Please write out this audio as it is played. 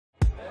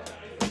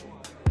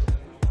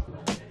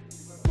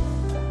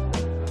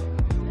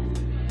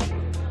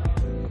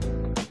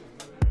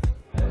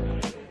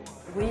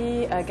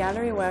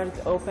Gallery World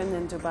opened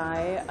in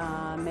Dubai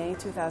May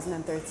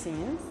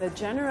 2013. The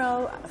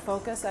general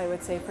focus, I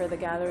would say, for the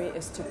gallery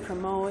is to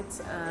promote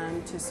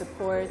and to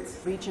support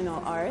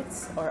regional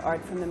arts or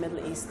art from the Middle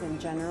East in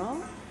general.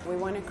 We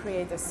want to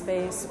create a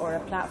space or a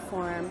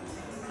platform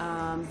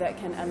that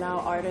can allow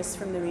artists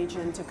from the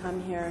region to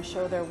come here,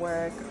 show their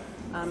work,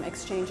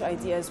 exchange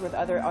ideas with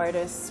other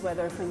artists,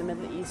 whether from the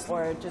Middle East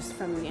or just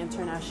from the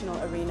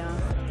international arena.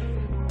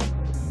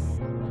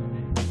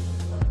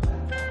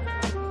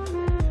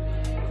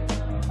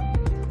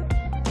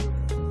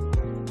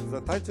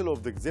 The title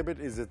of the exhibit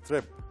is A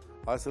Trip.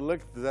 I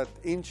select that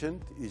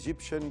ancient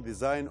Egyptian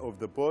design of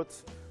the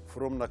boats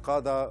from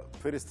Naqada,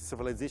 first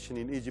civilization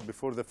in Egypt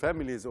before the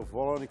families of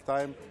pharaonic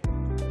time.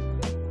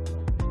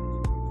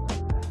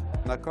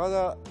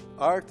 Naqada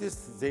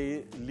artists,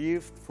 they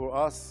left for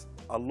us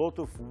a lot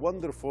of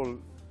wonderful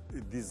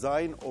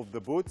design of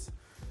the boats.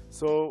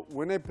 So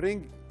when I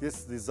bring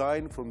this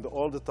design from the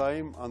old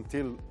time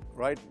until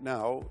right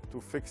now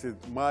to fix it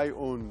my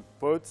own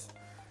boats,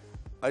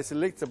 I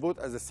select the boat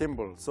as a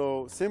symbol.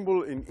 So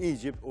symbol in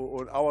Egypt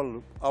or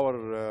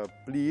our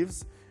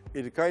beliefs,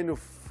 it kind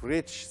of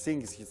rich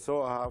things.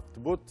 So I have to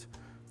put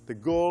the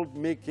gold,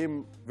 make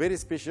him very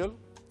special.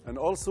 And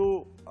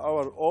also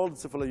our old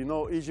civilization, you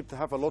know, Egypt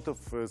have a lot of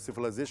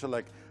civilization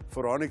like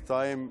pharaonic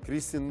time,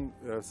 Christian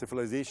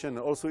civilization, and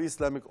also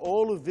Islamic.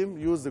 All of them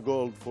use the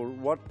gold for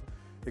what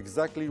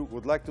exactly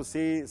would like to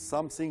say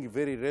something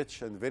very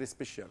rich and very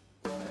special.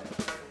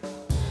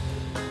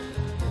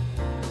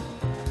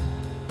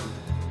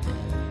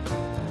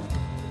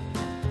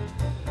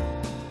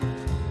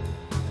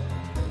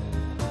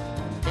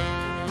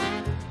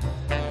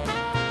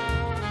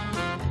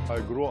 I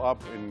grew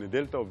up in the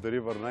delta of the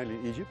River Nile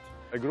in Egypt.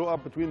 I grew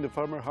up between the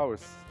farmer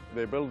house.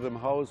 They built them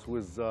house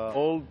with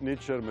old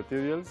nature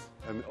materials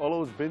and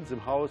always build them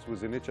house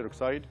with the nature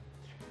oxide.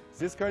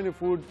 This kind of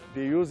wood,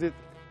 they use it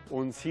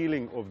on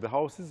ceiling of the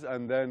houses,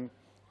 and then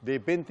they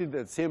painted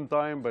at the same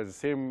time by the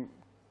same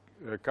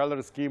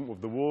color scheme of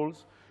the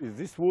walls.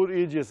 This wood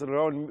age is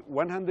around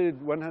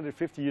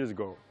 150 years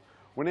ago.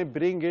 When I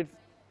bring it,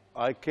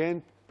 I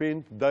can't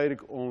paint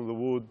direct on the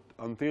wood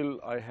until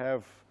I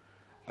have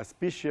a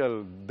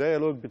special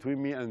dialogue between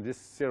me and this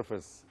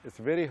surface. It's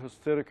a very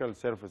historical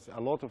surface.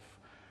 A lot of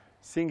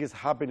things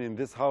happen in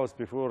this house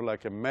before,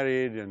 like a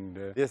marriage and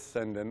this,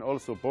 and then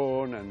also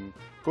born and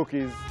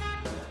cookies.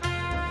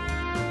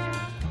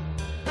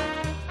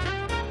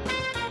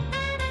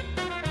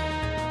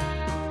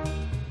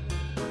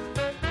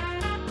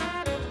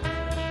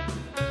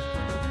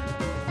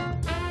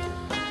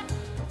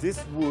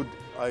 This wood,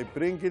 I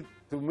bring it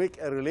to make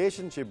a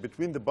relationship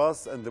between the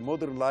past and the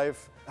modern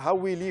life, how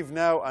we live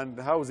now and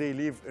how they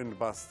live in the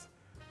past.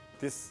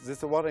 This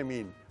is what I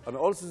mean. And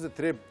also the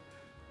trip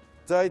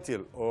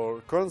title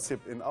or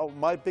concept in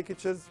my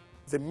pictures,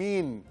 the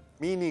main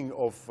meaning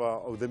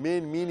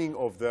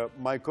of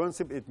my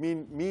concept, it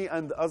means me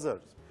and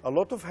others. A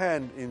lot of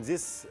hand in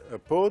this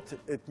poet,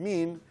 it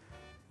means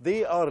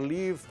they are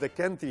leave the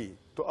country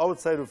to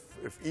outside of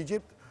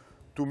Egypt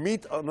to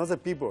meet another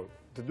people,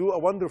 to do a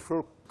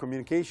wonderful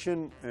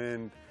communication,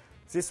 and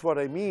this is what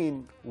I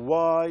mean,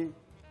 why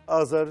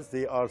others,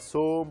 they are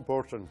so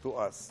important to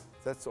us.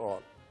 That's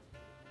all.